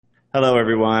Hello,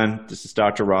 everyone. This is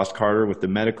Dr. Ross Carter with the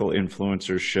Medical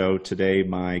Influencers Show. Today,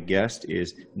 my guest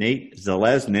is Nate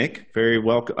Zeleznick. Very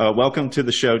welcome. Welcome to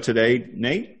the show today,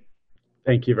 Nate.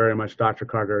 Thank you very much, Dr.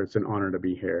 Carter. It's an honor to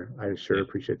be here. I sure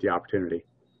appreciate the opportunity.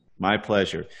 My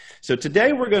pleasure. So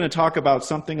today we're going to talk about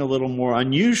something a little more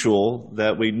unusual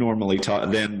that we normally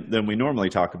talk than we normally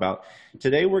talk about.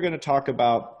 Today we're going to talk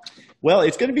about, well,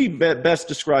 it's going to be best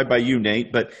described by you,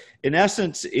 Nate, but in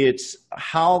essence, it's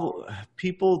how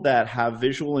people that have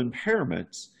visual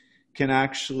impairments can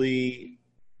actually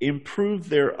improve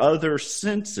their other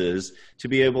senses to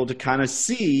be able to kind of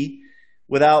see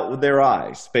without their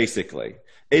eyes, basically.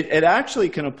 It actually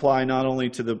can apply not only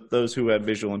to those who have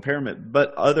visual impairment,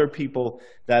 but other people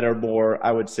that are more,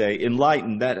 I would say,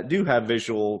 enlightened, that do have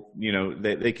visual,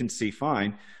 they can see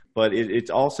fine, but it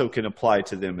also can apply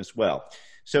to them as well.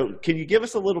 So can you give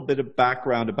us a little bit of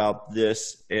background about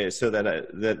this so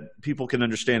that people can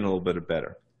understand a little bit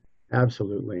better?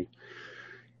 Absolutely.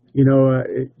 You know,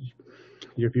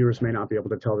 your viewers may not be able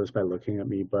to tell this by looking at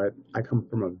me, but I come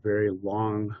from a very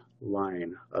long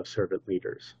line of servant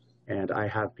leaders. And I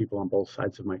have people on both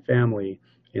sides of my family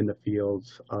in the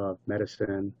fields of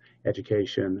medicine,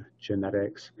 education,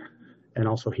 genetics, and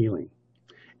also healing.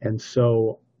 And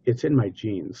so it's in my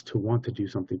genes to want to do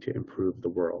something to improve the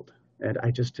world. And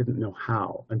I just didn't know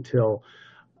how until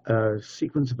a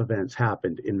sequence of events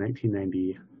happened in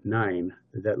 1999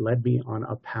 that led me on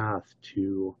a path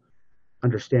to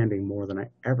understanding more than I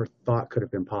ever thought could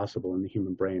have been possible in the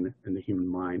human brain and the human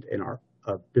mind and our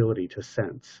ability to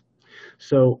sense.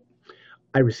 So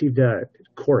I received a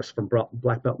course from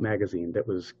Black Belt Magazine that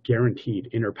was guaranteed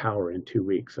inner power in 2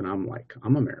 weeks. And I'm like,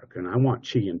 I'm American. I want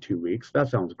chi in 2 weeks. That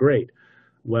sounds great.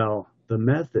 Well, the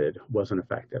method wasn't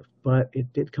effective, but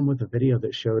it did come with a video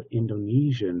that showed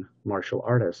Indonesian martial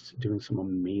artists doing some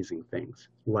amazing things,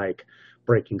 like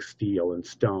breaking steel and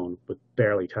stone with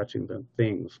barely touching the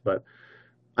things. But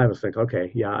I was like,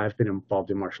 okay, yeah, I've been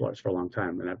involved in martial arts for a long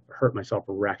time, and I've hurt myself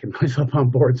racking myself on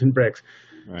boards and bricks.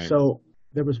 Right. So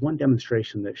there was one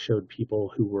demonstration that showed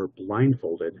people who were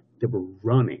blindfolded that were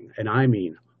running, and I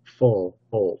mean full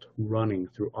bolt running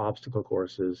through obstacle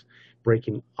courses,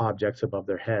 breaking objects above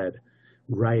their head,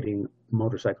 riding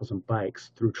motorcycles and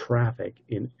bikes through traffic.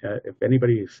 If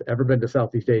anybody's ever been to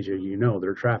Southeast Asia, you know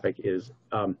their traffic is,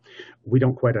 we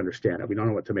don't quite understand it. We don't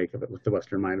know what to make of it with the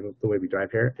Western mind, the way we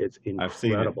drive here. It's I've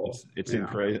seen it. incredible.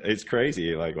 It's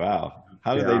crazy. Like, wow,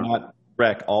 how do they Yeah, not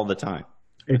wreck all the time?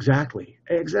 exactly.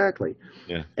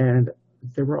 Yeah. And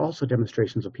there were also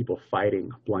demonstrations of people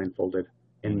fighting blindfolded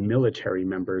and Mhm. military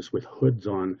members with hoods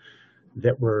on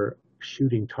that were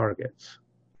shooting targets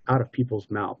out of people's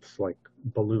mouths like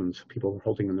balloons. People were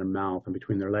holding in their mouth and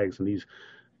between their legs. And these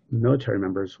military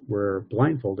members were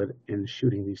blindfolded and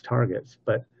shooting these targets.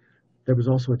 But there was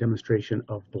also a demonstration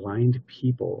of blind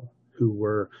people who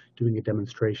were doing a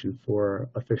demonstration for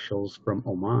officials from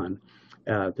Oman.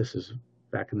 This is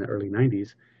back in the early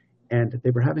 90s. And they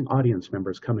were having audience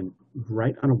members come and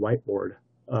write on a whiteboard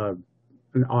uh,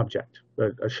 an object,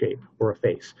 a shape or a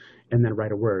face, and then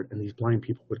write a word. And these blind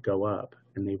people would go up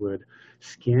and they would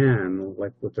scan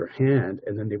like with their hand,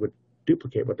 and then they would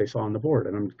duplicate what they saw on the board.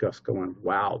 And I'm just going,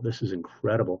 wow, this is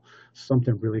incredible.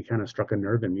 Something really kind of struck a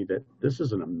nerve in me that this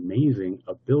is an amazing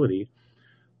ability.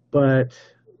 But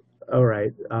all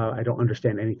right, I don't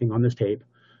understand anything on this tape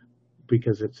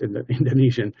because it's in the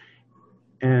Indonesian.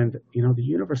 And, the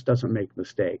universe doesn't make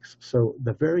mistakes. So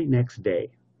the very next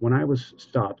day, when I was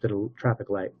stopped at a traffic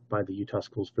light by the Utah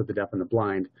Schools for the Deaf and the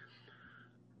Blind,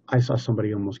 I saw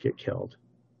somebody almost get killed,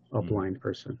 a Mhm. blind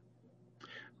person.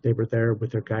 They were there with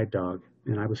their guide dog,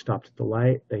 and I was stopped at the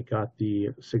light. They got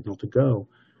the signal to go,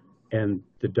 and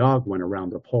the dog went around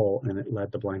the pole, and it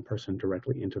led the blind person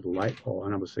directly into the light pole.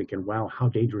 And I was thinking, wow, how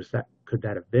dangerous that could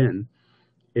that have been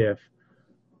if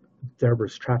there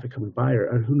was traffic coming by,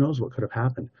 or who knows what could have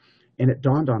happened. And it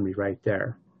dawned on me right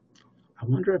there. I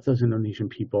wonder if those Indonesian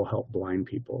people help blind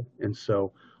people. And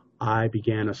so I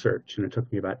began a search, and it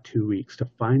took me about 2 weeks to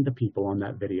find the people on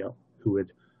that video who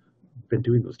had been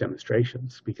doing those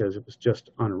demonstrations because it was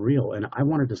just unreal. And I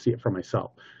wanted to see it for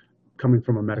myself. Coming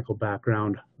from a medical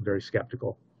background, very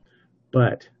skeptical.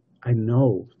 But I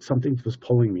know something was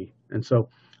pulling me. And so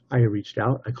I reached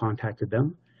out, I contacted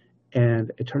them,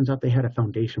 and it turns out they had a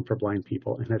foundation for blind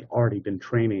people and had already been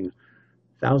training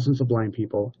thousands of blind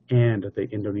people and the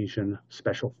Indonesian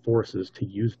special forces to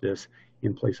use this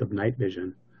in place of night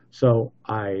vision. So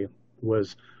I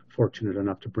was fortunate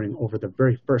enough to bring over the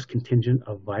very first contingent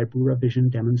of Vibravision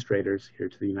demonstrators here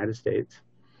to the United States.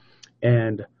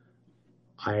 And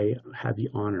I had the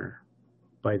honor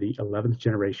by the 11th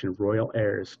generation royal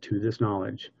heirs to this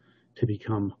knowledge to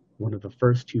become one of the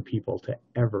first two people to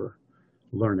ever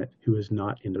learn it who is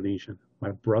not Indonesian.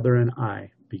 My brother and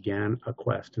I began a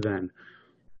quest then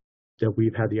that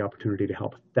we've had the opportunity to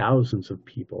help thousands of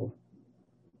people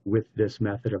with this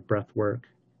method of breath work,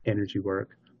 energy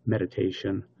work,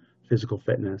 meditation, physical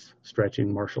fitness,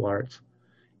 stretching, martial arts,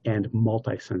 and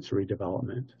multisensory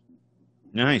development.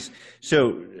 Nice.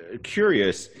 So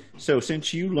curious. So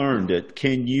since you learned it,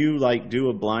 can you like do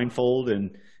a blindfold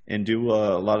and do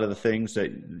a lot of the things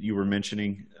that you were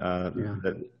mentioning?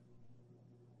 Yeah.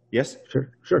 Yes.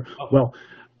 Sure. Well,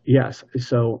 yes.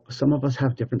 So some of us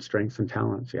have different strengths and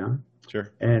talents. Yeah.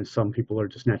 Sure. And some people are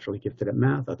just naturally gifted at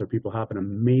math. Other people have an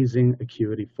amazing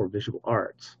acuity for visual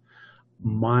arts.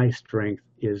 My strength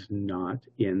is not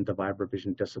in the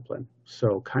Vibravision discipline.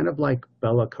 So kind of like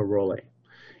Bella Caroli,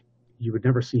 you would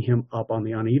never see him up on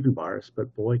the uneven bars,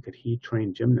 but boy, could he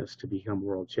train gymnasts to become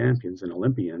world champions and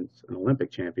Olympians and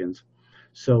Olympic champions.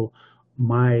 So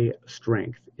my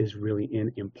strength is really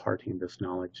in imparting this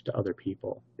knowledge to other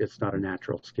people. It's not a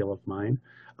natural skill of mine,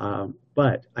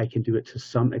 but I can do it to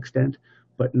some extent,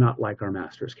 but not like our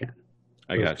masters can.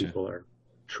 I Those gotcha. people are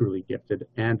truly gifted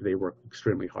and they work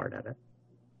extremely hard at it.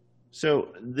 So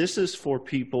this is for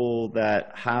people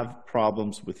that have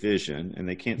problems with vision and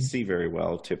they can't see very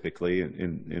well typically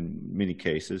in many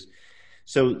cases.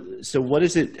 So what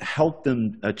does it help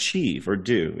them achieve or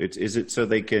do? Is it so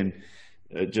they can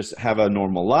just have a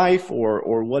normal life,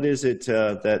 or what is it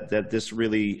that this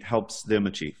really helps them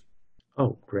achieve?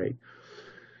 Oh, great.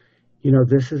 You know,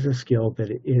 this is a skill that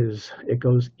it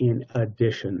goes in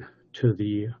addition to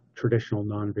the traditional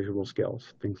non-visual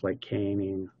skills, things like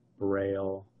caning,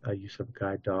 braille, use of a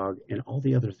guide dog, and all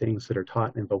the other things that are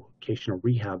taught in vocational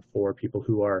rehab for people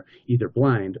who are either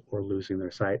blind or losing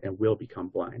their sight and will become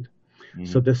blind. Mm-hmm.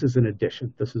 So this is an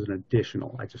addition. This is an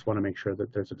additional. I just want to make sure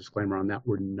that there's a disclaimer on that.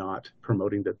 We're not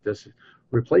promoting that this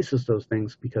replaces those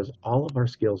things, because all of our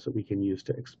skills that we can use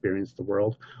to experience the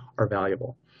world are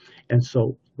valuable. And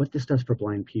so what this does for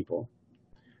blind people,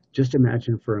 just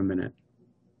imagine for a minute,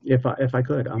 if I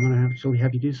could, I'm going to actually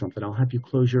have you do something. I'll have you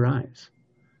close your eyes.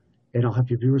 And I'll have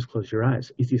your viewers close your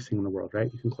eyes. Easiest thing in the world,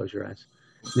 right? You can close your eyes.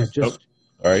 Now just,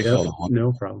 all right, hold on.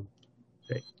 No problem.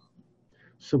 Okay.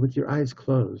 So with your eyes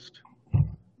closed,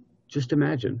 just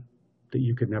imagine that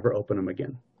you could never open them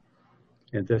again.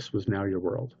 And this was now your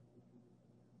world.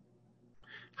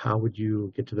 How would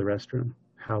you get to the restroom?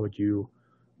 How would you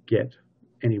get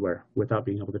anywhere without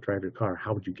being able to drive your car?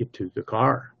 How would you get to the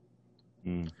car?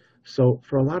 So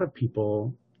for a lot of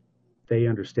people, they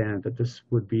understand that this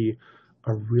would be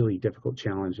a really difficult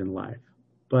challenge in life.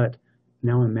 But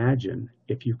now imagine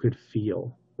if you could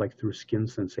feel, like through skin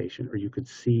sensation, or you could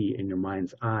see in your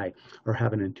mind's eye, or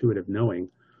have an intuitive knowing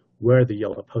where the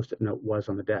yellow Post-it note was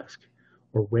on the desk,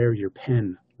 or where your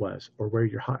pen was, or where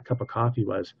your hot cup of coffee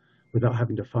was, without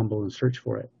having to fumble and search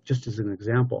for it. Just as an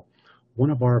example, one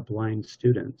of our blind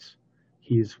students,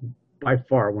 he's by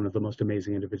far one of the most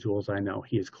amazing individuals I know.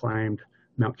 He has climbed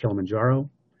Mount Kilimanjaro.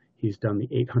 He's done the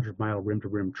 800-mile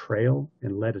rim-to-rim trail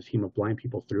and led a team of blind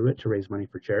people through it to raise money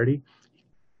for charity. He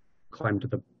climbed to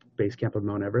the base camp of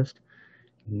Mount Everest,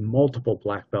 multiple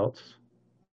black belts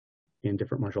in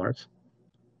different martial arts,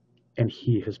 and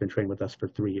he has been trained with us for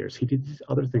 3 years. He did these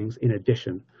other things in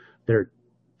addition.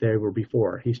 They were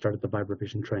before he started the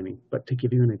Vibravision training. But to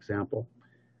give you an example,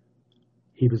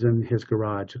 he was in his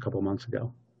garage a couple months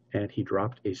ago, and he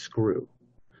dropped a screw.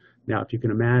 Now, if you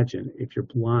can imagine, if you're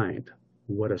blind,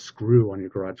 what a screw on your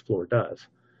garage floor does.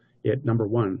 Number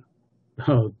one,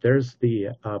 there's the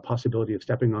possibility of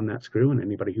stepping on that screw, and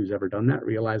anybody who's ever done that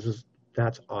realizes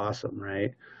that's awesome,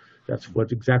 right? That's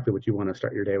exactly what you want to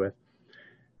start your day with.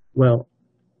 Well,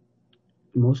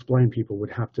 most blind people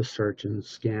would have to search and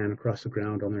scan across the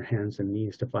ground on their hands and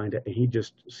knees to find it, and he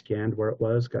just scanned where it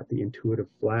was, got the intuitive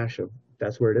flash of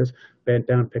that's where it is, bent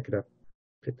down, picked it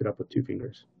up with 2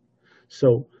 fingers.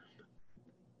 So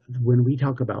when we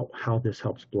talk about how this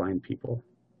helps blind people,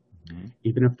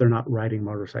 even if they're not riding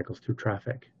motorcycles through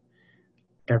traffic,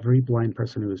 every blind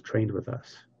person who is trained with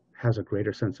us has a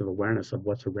greater sense of awareness of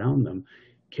what's around them,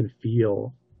 can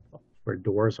feel where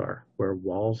doors are, where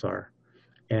walls are,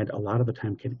 and a lot of the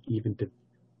time can even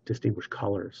distinguish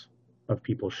colors of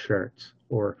people's shirts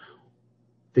or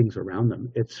things around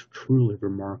them. It's truly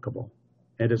remarkable.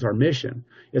 It is our mission.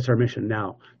 It's our mission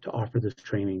now to offer this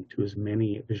training to as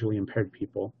many visually impaired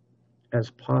people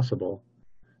as possible,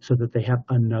 so that they have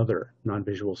another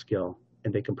non-visual skill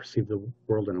and they can perceive the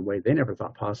world in a way they never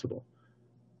thought possible.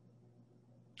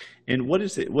 And what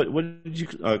is it? What did you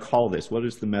call this? What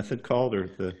is the method called, or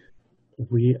the?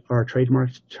 Our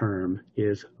trademarked term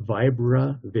is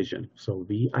Vibravision. So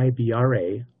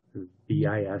Vibravision.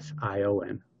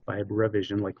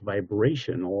 Vibravision, like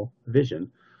vibrational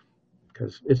vision,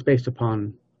 because it's based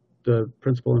upon the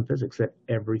principle in physics that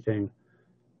everything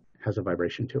has a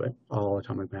vibration to it, all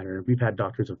atomic matter. We've had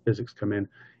doctors of physics come in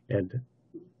and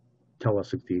tell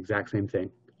us it's the exact same thing.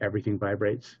 Everything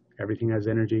vibrates, everything has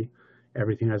energy,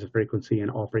 everything has a frequency, and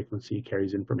all frequency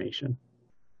carries information.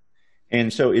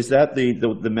 And so is that the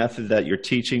method that you're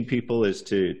teaching people, is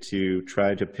to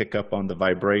try to pick up on the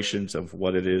vibrations of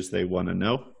what it is they want to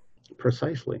know?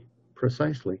 Precisely,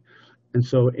 precisely. And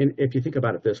so if you think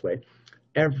about it this way,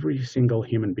 every single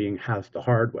human being has the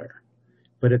hardware,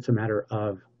 but it's a matter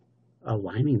of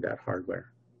aligning that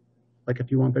hardware. Like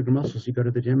if you want bigger muscles, you go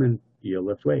to the gym and you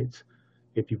lift weights.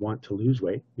 If you want to lose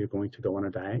weight, you're going to go on a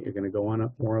diet. You're going to go on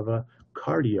more of a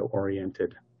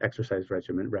cardio-oriented exercise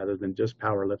regimen rather than just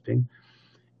powerlifting.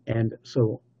 And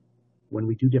so when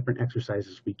we do different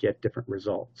exercises, we get different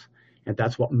results. And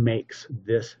that's what makes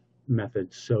this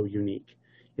method so unique,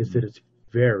 is that it's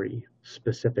very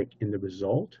specific in the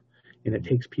result. And it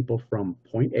takes people from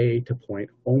point A to point,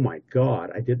 oh my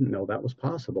God, I didn't know that was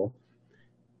possible,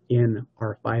 in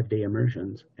our 5-day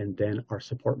immersions, and then our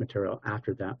support material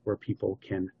after that, where people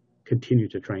can continue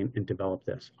to train and develop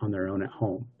this on their own at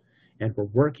home. And we're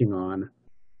working on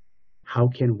how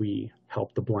can we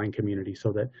help the blind community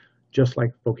so that, just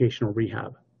like vocational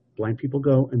rehab, blind people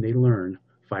go and they learn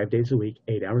 5 days a week,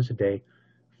 8 hours a day,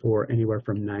 for anywhere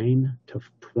from 9 to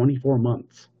 24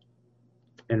 months.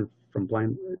 And from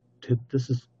blind to, this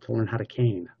is to learn how to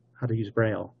cane, how to use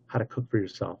Braille, how to cook for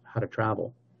yourself, how to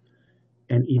travel.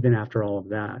 And even after all of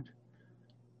that,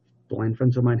 blind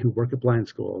friends of mine who work at blind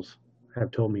schools have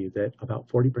told me that about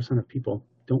 40% of people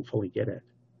don't fully get it.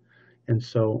 And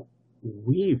so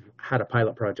we've had a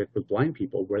pilot project with blind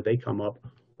people where they come up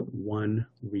one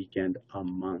weekend a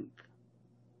month,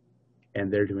 and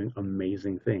they're doing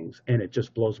amazing things. And it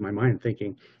just blows my mind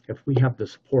thinking, if we have the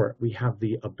support, we have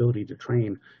the ability to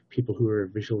train people who are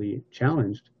visually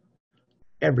challenged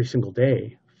every single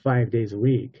day, 5 days a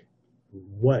week,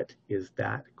 what is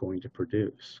that going to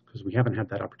produce? Because we haven't had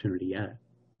that opportunity yet.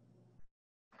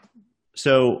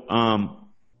 So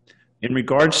in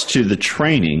regards to the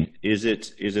training, is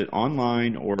it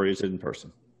online or is it in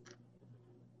person?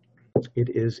 It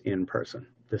is in person.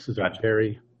 This is Gotcha. a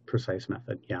very precise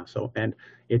method. Yeah. So, and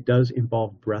it does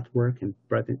involve breath work and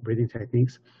breathing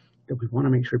techniques that we want to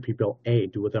make sure people, A,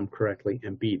 do them correctly,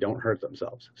 and B, don't hurt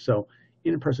themselves. So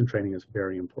in-person training is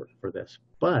very important for this.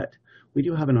 But we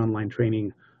do have an online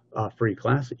training free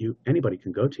class that anybody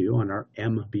can go to on our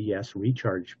MBS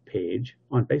Recharge page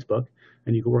on Facebook,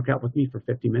 and you can work out with me for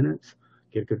 50 minutes,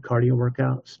 get a good cardio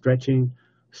workout, stretching,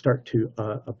 start to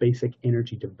a basic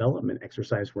energy development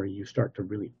exercise where you start to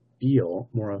really feel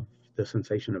more of the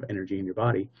sensation of energy in your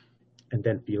body, and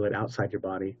then feel it outside your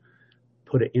body,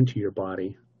 put it into your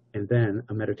body, and then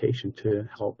a meditation to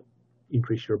help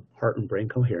increase your heart and brain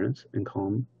coherence and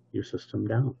calm your system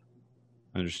down.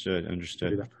 Understood.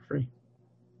 Do that for free.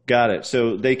 Got it.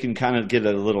 So they can kind of get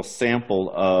a little sample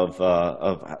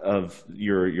of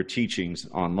your teachings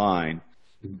online,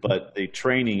 but the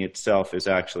training itself is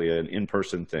actually an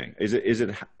in-person thing. Is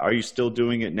it? Are you still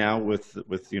doing it now with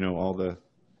all the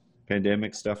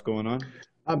pandemic stuff going on?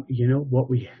 What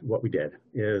we did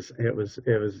is it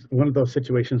was one of those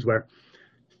situations where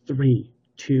 3,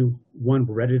 2, 1,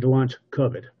 we're ready to launch,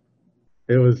 COVID.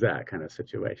 It was that kind of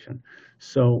situation.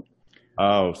 So.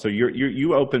 Oh, so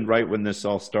you opened right when this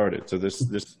all started. So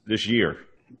this year.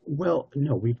 Well,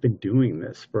 no, we've been doing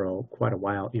this for quite a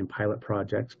while in pilot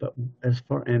projects, but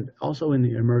and also in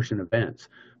the immersion events.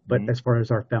 But as far as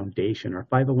our foundation, our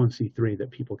 501c3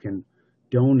 that people can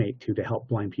donate to help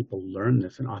blind people learn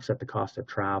this and offset the cost of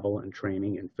travel and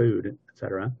training and food, et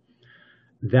cetera,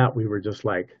 that we were just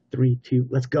like 3, 2,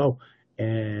 let's go.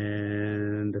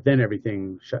 And then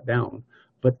everything shut down.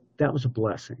 But that was a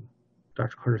blessing.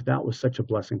 Dr. Carter, that was such a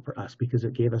blessing for us because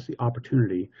it gave us the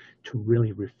opportunity to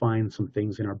really refine some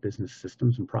things in our business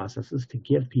systems and processes to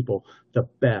give people the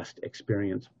best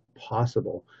experience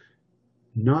possible,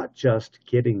 not just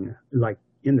getting like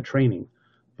in the training,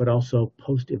 but also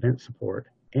post-event support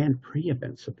and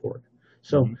pre-event support.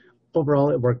 So overall,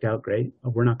 it worked out great.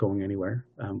 We're not going anywhere.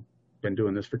 Been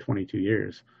doing this for 22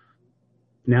 years.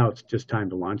 Now it's just time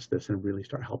to launch this and really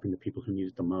start helping the people who need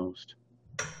it the most.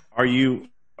 Are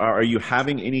you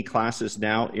having any classes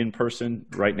now in person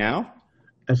right now?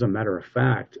 As a matter of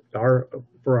fact,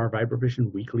 for our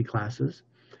Vibravision weekly classes,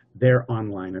 they're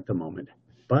online at the moment.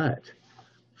 But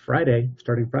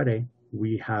starting Friday,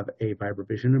 we have a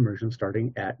Vibravision immersion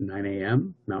starting at 9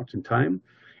 a.m. Mountain Time,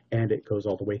 and it goes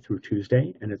all the way through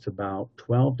Tuesday, and it's about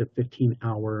 12 to 15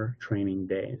 hour training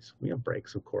days. We have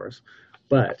breaks, of course,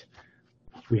 but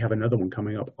We have another one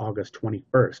coming up August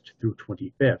 21st through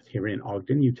 25th here in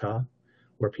Ogden, Utah,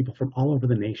 where people from all over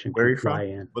the nation Where are can you fly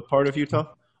from? in. What part of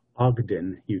Utah?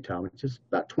 Ogden, Utah, which is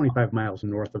about 25 miles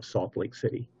north of Salt Lake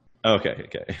City. Okay,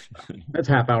 okay. That's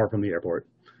a half hour from the airport.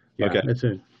 Yeah, Okay, it's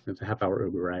a half hour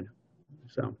Uber ride.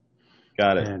 So,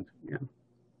 got it. and yeah,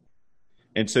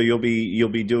 And so you'll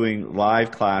be doing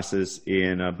live classes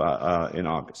in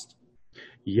August.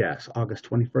 yes, August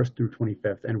 21st through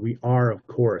 25th. And we are, of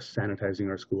course, sanitizing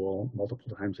our school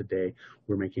multiple times a day.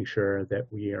 We're making sure that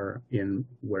we are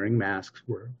wearing masks,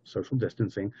 we're social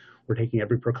distancing. We're taking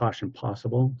every precaution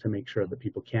possible to make sure that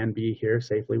people can be here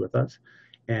safely with us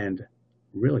and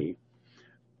really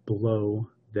blow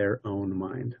their own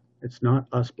mind. It's not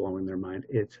us blowing their mind,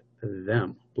 it's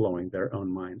them blowing their own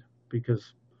mind.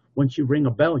 Because once you ring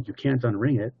a bell, you can't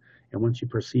unring it. And once you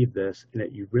perceive this and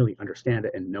that you really understand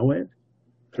it and know it,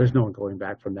 there's no one going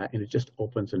back from that. And it just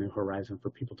opens a new horizon for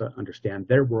people to understand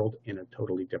their world in a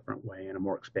totally different way, in a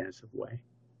more expansive way.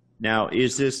 Now,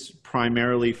 is this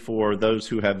primarily for those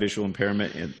who have visual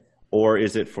impairment, or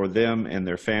is it for them and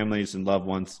their families and loved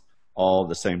ones all at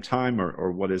the same time,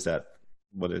 or what is that?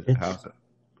 How is it?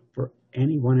 For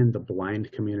anyone in the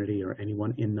blind community or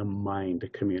anyone in the mind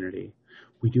community.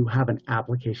 We do have an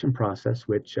application process,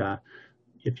 which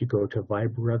if you go to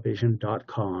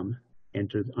vibravision.com,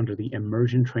 under the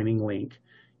immersion training link,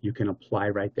 you can apply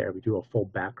right there. We do a full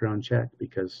background check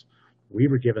because we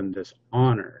were given this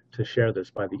honor to share this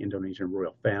by the Indonesian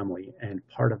royal family. And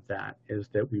part of that is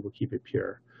that we will keep it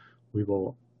pure. We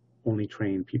will only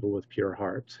train people with pure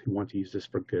hearts who want to use this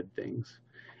for good things.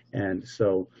 And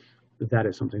so that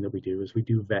is something that we do, is we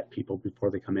do vet people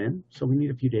before they come in. So we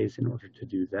need a few days in order to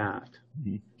do that.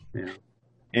 Mm-hmm. Yeah.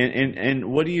 And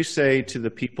what do you say to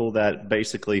the people that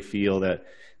basically feel that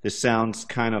this sounds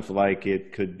kind of like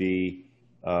it could be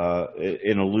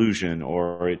an illusion,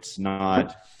 or it's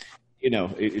not,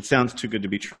 it sounds too good to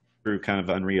be true, kind of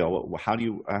unreal? How do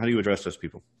you address those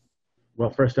people?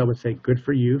 Well, first I would say good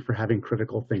for you for having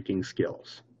critical thinking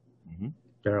skills. Mm-hmm.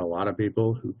 There are a lot of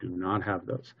people who do not have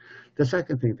those. The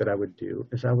second thing that I would do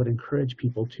is I would encourage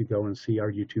people to go and see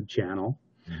our YouTube channel,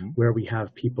 mm-hmm. where we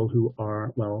have people who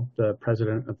are, the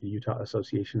president of the Utah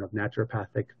Association of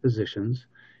Naturopathic Physicians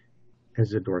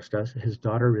has endorsed us. His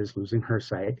daughter is losing her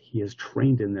sight. He is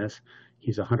trained in this.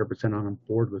 He's 100% on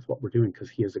board with what we're doing because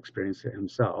he has experienced it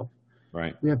himself.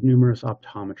 Right. We have numerous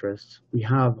optometrists. We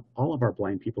have all of our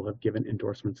blind people have given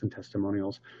endorsements and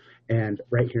testimonials. And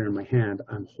right here in my hand,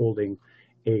 I'm holding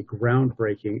a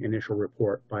groundbreaking initial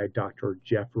report by Dr.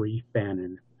 Jeffrey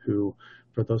Fannin, who,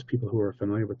 for those people who are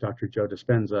familiar with Dr. Joe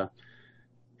Dispenza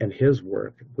and his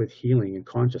work with healing and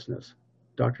consciousness,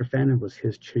 Dr. Fannin was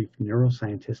his chief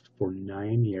neuroscientist for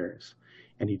 9 years,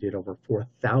 and he did over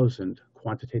 4,000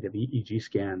 quantitative EEG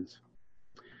scans.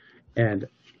 And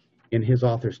in his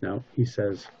author's note, he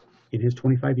says, in his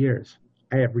 25 years,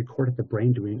 I have recorded the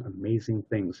brain doing amazing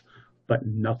things, but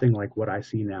nothing like what I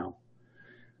see now.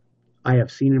 I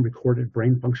have seen and recorded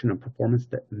brain function and performance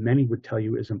that many would tell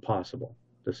you is impossible.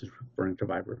 This is referring to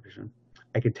Vibravision.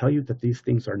 I can tell you that these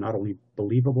things are not only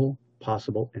believable,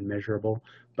 possible, and measurable,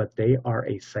 but they are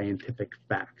a scientific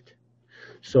fact.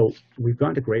 So we've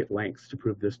gone to great lengths to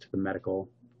prove this to the medical,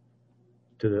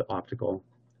 to the optical,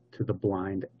 to the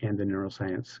blind, and the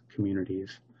neuroscience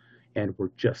communities. And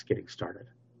we're just getting started.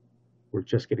 We're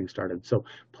just getting started. So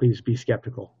please be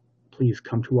skeptical. Please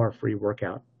come to our free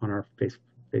workout on our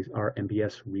our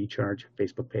MBS Recharge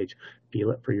Facebook page.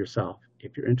 Feel it for yourself.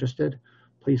 If you're interested,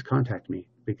 please contact me,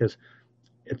 because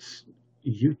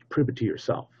you prove it to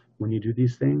yourself. When you do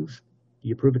these things,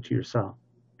 you prove it to yourself,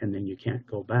 and then you can't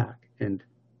go back, and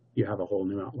you have a whole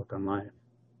new outlook on life.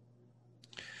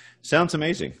 Sounds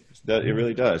amazing. It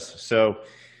really does. So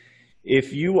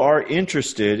if you are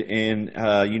interested in,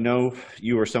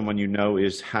 you or someone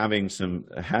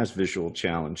has visual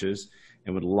challenges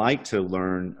and would like to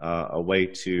learn a way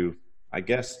to, I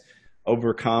guess,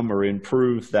 overcome or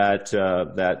improve that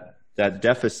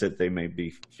deficit they may be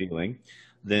feeling,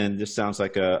 then this sounds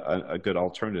like a good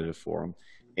alternative for them.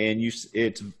 And give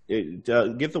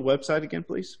the website again,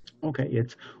 please. Okay,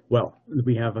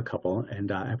 we have a couple,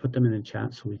 and I put them in the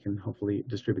chat so we can hopefully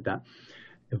distribute that.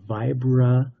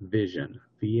 Vibravision,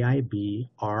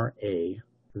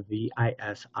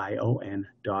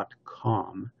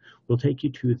 VibraVision.com will take you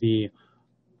to the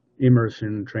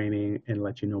immersion training and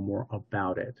let you know more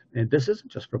about it. And this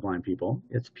isn't just for blind people.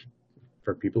 It's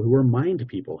for people who are mind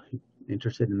people,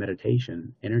 interested in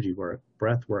meditation, energy work,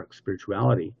 breath work,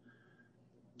 spirituality.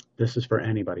 This is for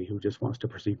anybody who just wants to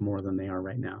perceive more than they are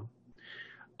right now.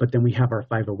 But then we have our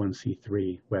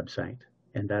 501c3 website,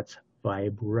 and that's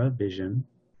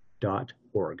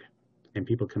vibravision.org. and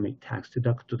people can make tax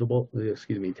deductible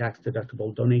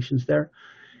donations there,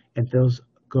 and those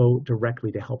go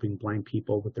directly to helping blind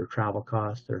people with their travel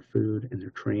costs, their food, and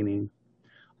their training.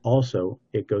 Also,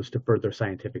 it goes to further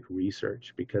scientific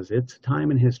research, because it's a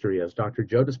time in history, as Dr.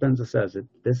 Joe Dispenza says,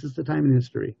 this is the time in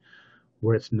history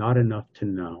where it's not enough to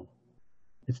know.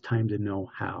 It's time to know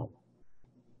how.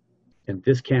 And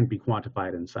this can be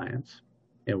quantified in science,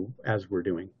 as we're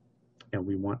doing. And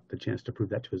we want the chance to prove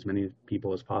that to as many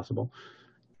people as possible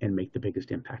and make the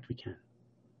biggest impact we can.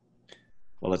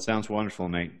 Well, it sounds wonderful,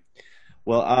 Nate.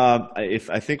 Well,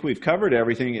 I think we've covered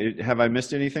everything. Have I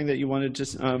missed anything that you wanted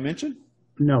to mention?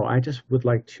 No, I just would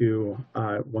like to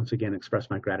once again express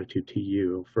my gratitude to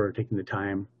you for taking the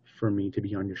time for me to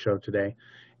be on your show today.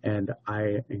 And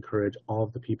I encourage all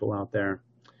of the people out there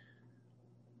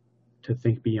to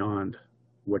think beyond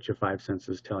what your five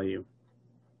senses tell you.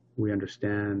 We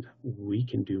understand we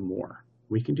can do more.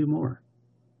 We can do more.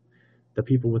 The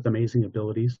people with amazing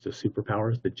abilities, the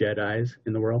superpowers, the Jedis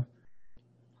in the world,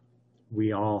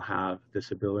 we all have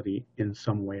this ability in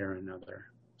some way or another.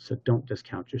 So don't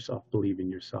discount yourself. Believe in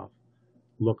yourself.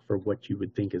 Look for what you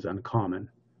would think is uncommon,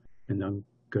 and then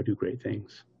go do great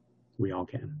things. We all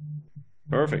can.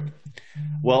 Perfect.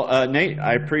 Well, Nate,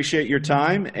 I appreciate your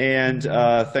time, and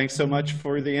thanks so much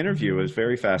for the interview. It was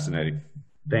very fascinating.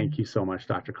 Thank you so much,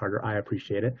 Dr. Carter. I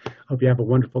appreciate it. Hope you have a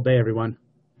wonderful day, everyone.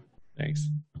 Thanks.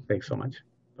 Thanks so much.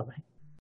 Bye-bye.